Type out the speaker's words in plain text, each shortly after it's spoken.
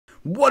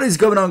What is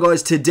going on,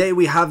 guys? Today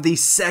we have the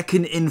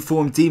second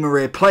informed Di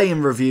Maria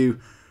play-in review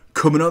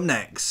coming up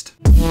next.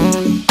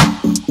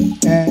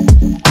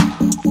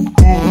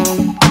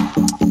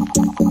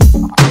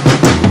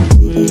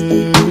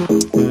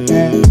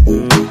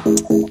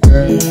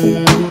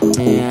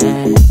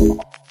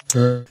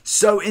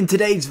 So in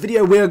today's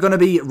video we are going to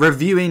be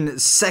reviewing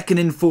second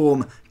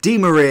inform Di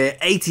Maria,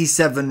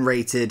 87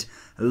 rated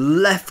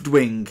left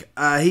wing.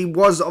 He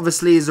was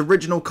obviously, his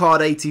original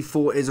card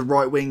 84 is a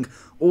right wing.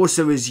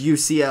 Also his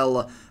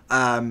UCL,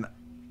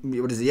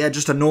 what is it? Yeah,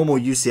 just a normal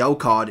UCL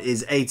card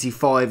is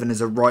 85 and is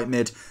a right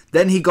mid.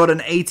 Then he got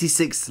an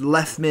 86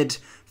 left mid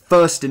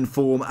first in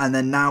form, and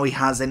then now he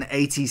has an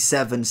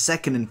 87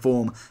 second in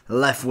form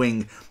left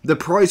wing. The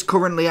price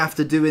currently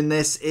after doing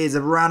this is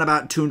around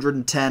about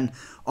 210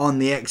 on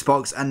the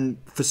Xbox, and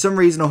for some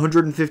reason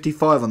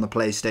 155 on the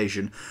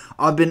PlayStation.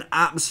 I've been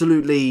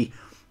absolutely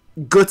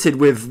gutted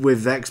with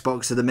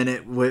Xbox at the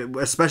minute,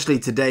 especially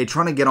today,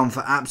 trying to get on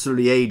for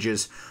absolutely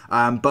ages,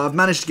 but I've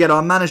managed to get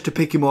on, managed to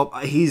pick him up.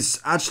 He's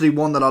actually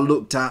one that I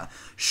looked at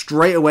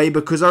straight away,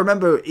 because I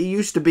remember he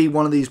used to be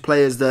one of these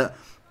players that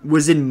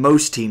was in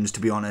most teams, to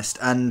be honest,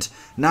 and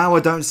now I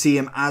don't see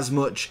him as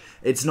much.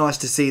 It's nice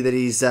to see that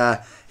he's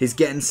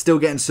still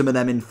getting some of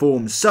them in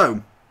form.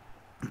 So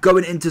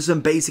going into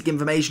some basic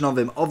information of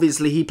him,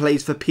 obviously he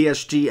plays for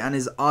PSG and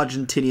is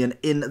Argentinian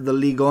in the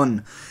Ligue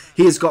 1.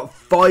 He has got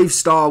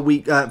 5-star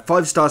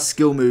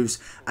skill moves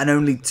and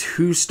only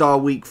 2-star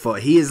weak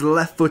foot. He is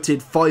left-footed,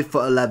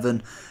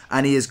 5'11",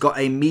 and he has got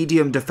a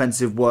medium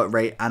defensive work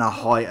rate and a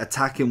high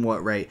attacking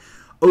work rate.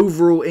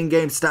 Overall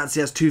in-game stats,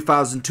 he has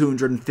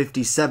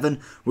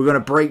 2,257. We're going to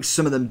break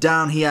some of them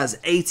down. He has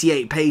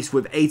 88 pace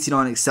with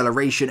 89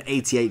 acceleration,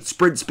 88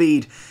 sprint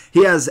speed.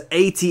 He has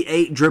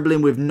 88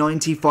 dribbling with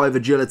 95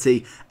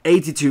 agility,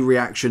 82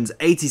 reactions,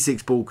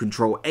 86 ball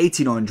control,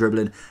 89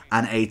 dribbling,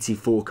 and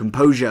 84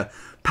 composure.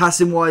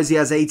 Passing wise, he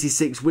has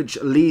 86, which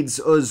leads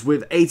us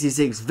with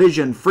 86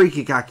 vision, free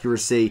kick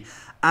accuracy,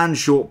 and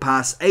short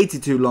pass,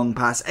 82 long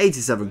pass,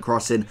 87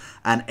 crossing,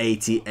 and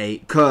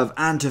 88 curve.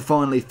 And to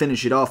finally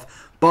finish it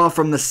off, bar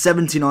from the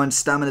 79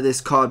 stamina this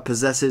card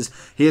possesses,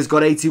 he has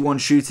got 81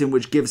 shooting,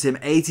 which gives him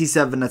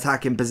 87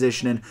 attacking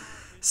positioning,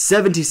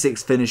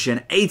 76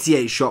 finishing,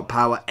 88 shot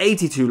power,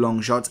 82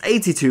 long shots,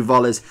 82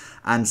 volleys,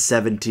 and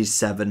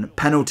 77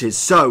 penalties.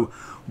 So,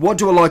 what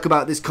do I like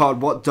about this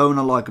card? What don't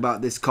I like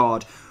about this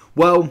card?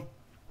 Well,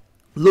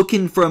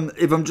 if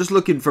I'm just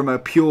looking from a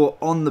pure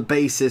on the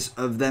basis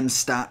of them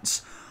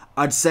stats,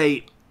 I'd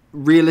say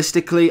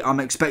realistically I'm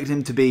expecting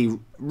him to be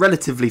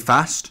relatively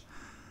fast,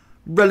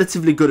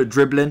 relatively good at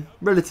dribbling,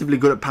 relatively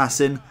good at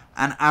passing,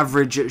 and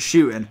average at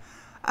shooting.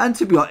 And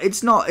to be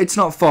honest, it's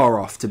not far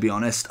off, to be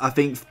honest. I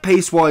think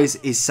pace-wise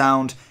is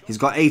sound. He's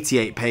got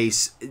 88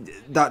 pace.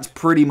 That's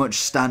pretty much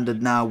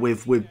standard now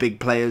with big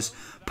players.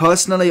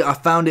 Personally, I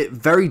found it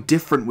very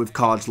different with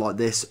cards like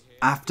this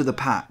after the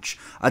patch.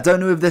 I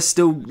don't know if they're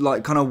still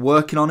like kind of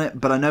working on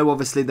it, but I know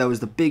obviously there was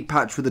the big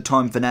patch with the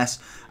time finesse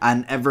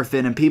and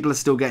everything, and people are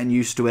still getting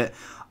used to it.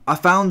 I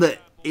found that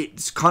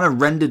it's kind of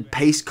rendered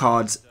pace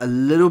cards a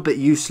little bit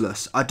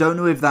useless. I don't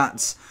know if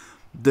that's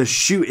the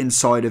shooting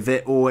side of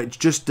it or it's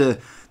just the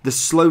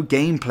slow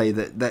gameplay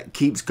that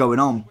keeps going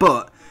on,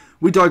 but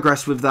we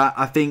digress with that.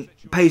 I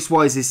think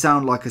pace-wise is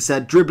sound, like I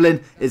said.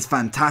 Dribbling is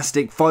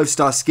fantastic.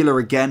 5-star skiller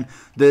again.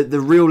 The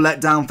real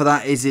letdown for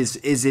that is his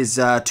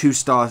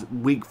 2-star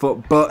weak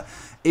foot. But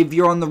if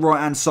you're on the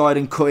right-hand side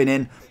and cutting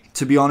in,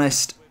 to be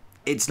honest,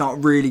 it's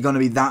not really going to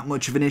be that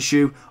much of an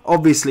issue.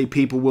 Obviously,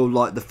 people will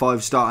like the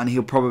 5-star, and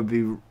he'll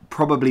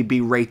probably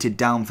be rated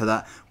down for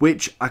that,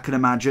 which I can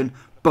imagine.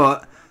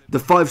 But the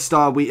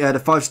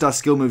 5-star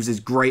skill moves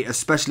is great,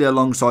 especially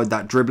alongside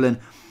that dribbling.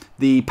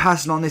 The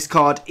passing on this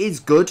card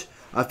is good.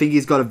 I think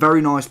he's got a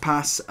very nice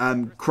pass.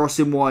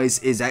 Crossing-wise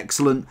is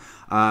excellent.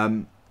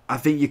 I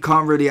think you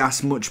can't really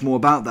ask much more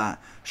about that.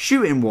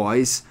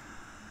 Shooting-wise,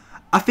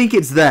 I think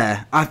it's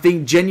there. I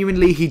think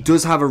genuinely he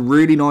does have a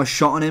really nice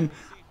shot on him.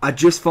 I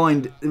just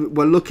find,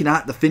 we're looking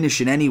at the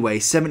finishing anyway,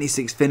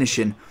 76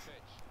 finishing.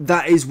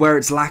 That is where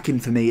it's lacking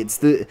for me. It's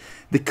the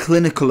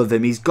clinical of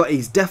him. He's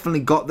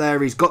definitely got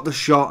there. He's got the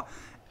shot.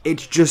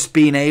 It's just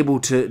being able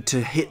to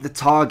hit the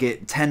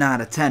target 10 out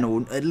of 10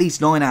 or at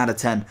least 9 out of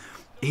 10.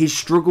 He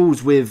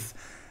struggles with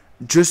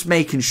just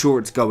making sure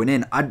it's going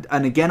in.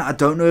 And again, I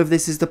don't know if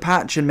this is the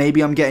patch and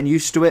maybe I'm getting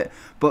used to it.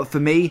 But for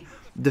me,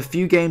 the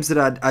few games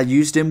that I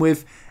used him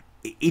with,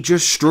 he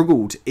just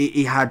struggled.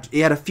 He had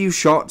a few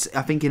shots.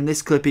 I think in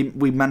this clip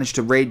we managed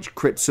to rage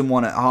crit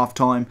someone at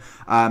halftime,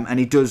 and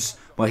he does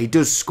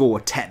score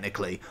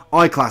technically.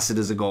 I class it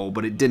as a goal,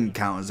 but it didn't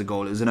count as a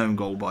goal. It was an own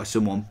goal by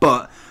someone.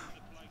 But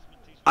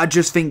I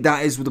just think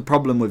that is the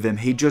problem with him.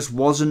 He just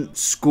wasn't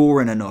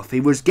scoring enough. He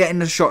was getting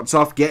the shots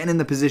off, getting in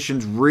the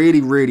positions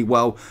really, really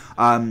well.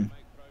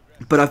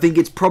 But I think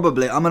it's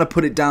probably, I'm going to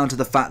put it down to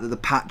the fact that the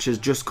patch has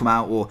just come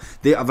out, or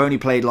I've only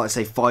played, like,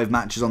 say, 5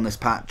 matches on this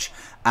patch,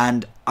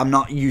 and I'm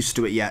not used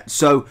to it yet.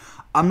 So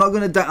I'm not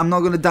gonna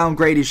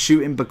downgrade his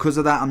shooting because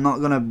of that. I'm not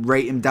gonna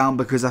rate him down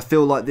because I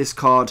feel like this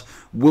card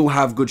will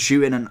have good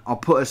shooting, and I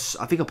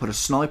think I put a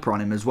sniper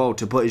on him as well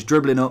to put his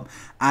dribbling up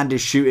and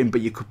his shooting. But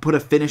you could put a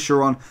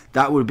finisher on,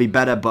 that would be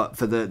better. But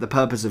for the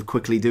purpose of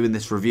quickly doing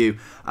this review,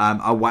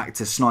 I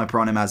whacked a sniper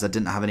on him as I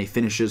didn't have any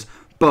finishers.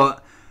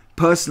 But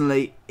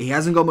personally, he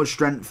hasn't got much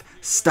strength.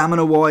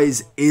 Stamina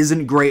wise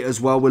isn't great as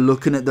well. We're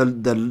looking at the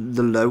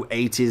low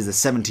 80s, the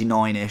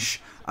 79ish.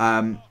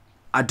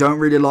 I don't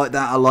really like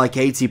that. I like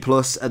 80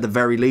 plus at the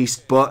very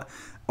least, but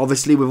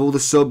obviously with all the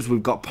subs,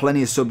 we've got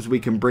plenty of subs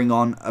we can bring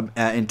on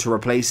in to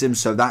replace him,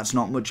 so that's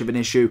not much of an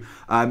issue.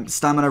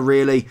 Stamina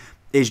really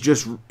is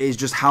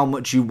just how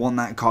much you want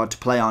that card to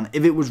play on.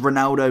 If it was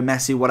Ronaldo,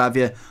 Messi, what have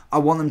you, I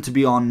want them to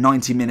be on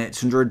 90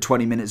 minutes,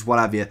 120 minutes, what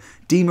have you.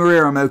 Di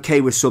Maria, I'm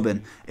okay with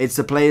subbing. It's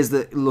the players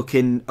that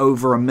looking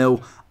over $1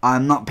 mil.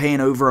 I'm not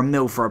paying over $1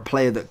 mil for a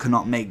player that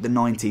cannot make the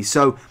 90.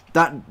 So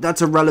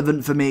that's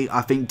irrelevant for me.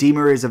 I think Di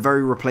Maria is a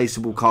very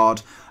replaceable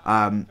card,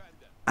 and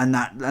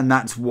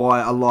that's why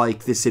I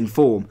like this in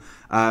form.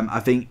 I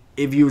think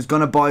if you was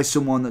going to buy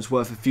someone that's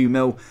worth a few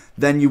mil,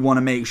 then you want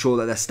to make sure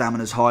that their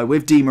stamina's high.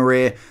 With Di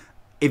Maria,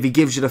 if he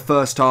gives you the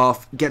first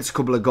half, gets a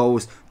couple of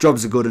goals,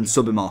 jobs are good, and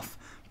sub him off.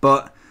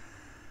 But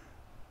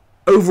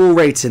overall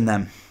rating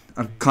then,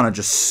 I've kind of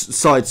just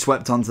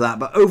sideswept onto that,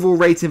 but overall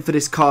rating for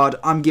this card,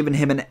 I'm giving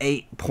him an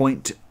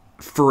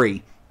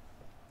 8.3.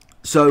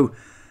 So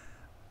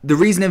the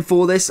reasoning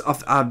for this,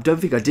 I don't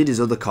think I did his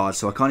other card,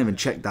 so I can't even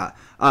check that.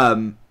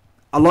 I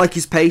like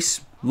his pace,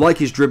 like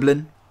his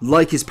dribbling,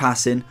 like his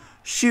passing.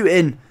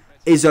 Shooting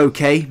is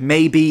okay,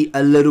 maybe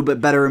a little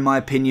bit better in my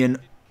opinion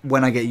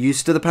when I get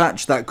used to the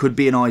patch. That could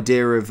be an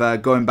idea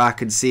of going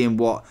back and seeing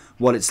what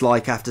it's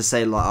like after,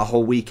 say, like a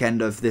whole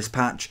weekend of this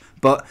patch.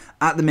 But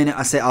at the minute,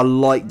 I say I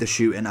like the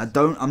shooting.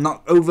 I'm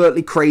not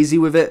overtly crazy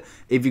with it.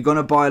 If you're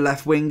gonna buy a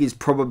left wing, he's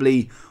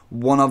probably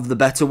one of the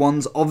better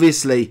ones.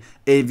 Obviously,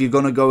 if you're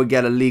gonna go and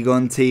get a Ligue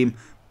 1 team,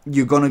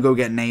 you're gonna go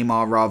get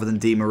Neymar rather than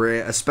Di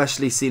Maria,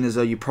 especially seeing as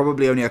though you're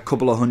probably only a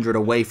couple of hundred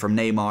away from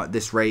Neymar at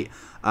this rate.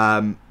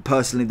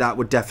 Personally, that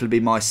would definitely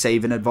be my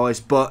saving advice.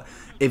 But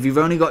if you've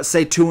only got,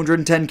 say,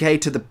 210k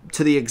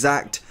to the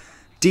exact,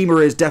 Di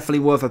Maria is definitely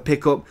worth a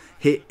pickup.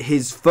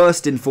 His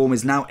first in form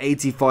is now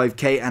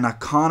 85k, and I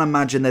can't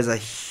imagine there's a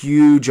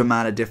huge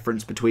amount of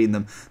difference between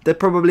them. There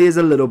probably is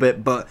a little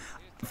bit, but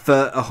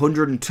for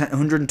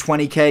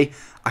 120k,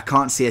 I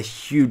can't see a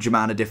huge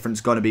amount of difference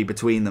going to be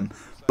between them.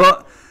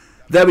 But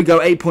there we go,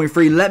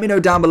 8.3. Let me know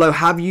down below,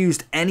 have you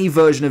used any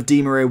version of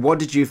Di Maria? What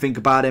did you think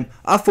about him?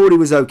 I thought he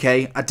was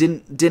okay. I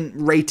didn't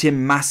rate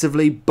him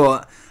massively,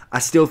 but I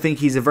still think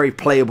he's a very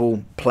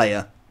playable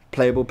player.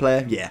 Playable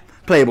player? Yeah,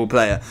 playable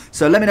player.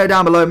 So let me know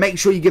down below. Make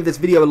sure you give this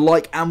video a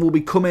like, and we'll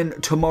be coming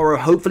tomorrow,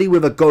 hopefully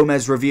with a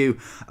Gomez review,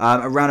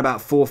 around about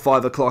 4 or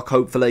 5 o'clock,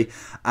 hopefully.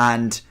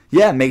 And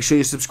yeah, make sure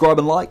you subscribe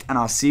and like, and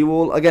I'll see you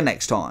all again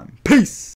next time. Peace!